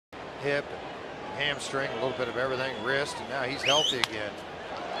hip, hamstring, a little bit of everything, wrist, and now he's healthy again.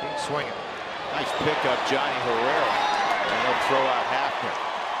 He's swinging. Nice pickup, Johnny Herrera. And he'll throw out Hafner.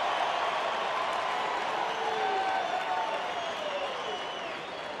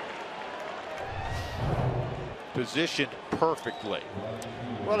 Positioned perfectly.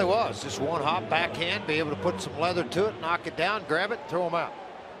 Well, it was just one hop backhand, be able to put some leather to it, knock it down, grab it, throw him out.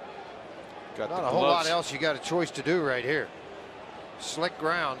 Got not a whole lot else you got a choice to do right here. Slick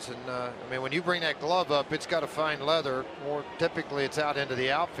grounds, and I mean, when you bring that glove up, it's got to find leather, or typically it's out into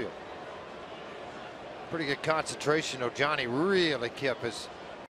the outfield. Pretty good concentration, though. Johnny really kept his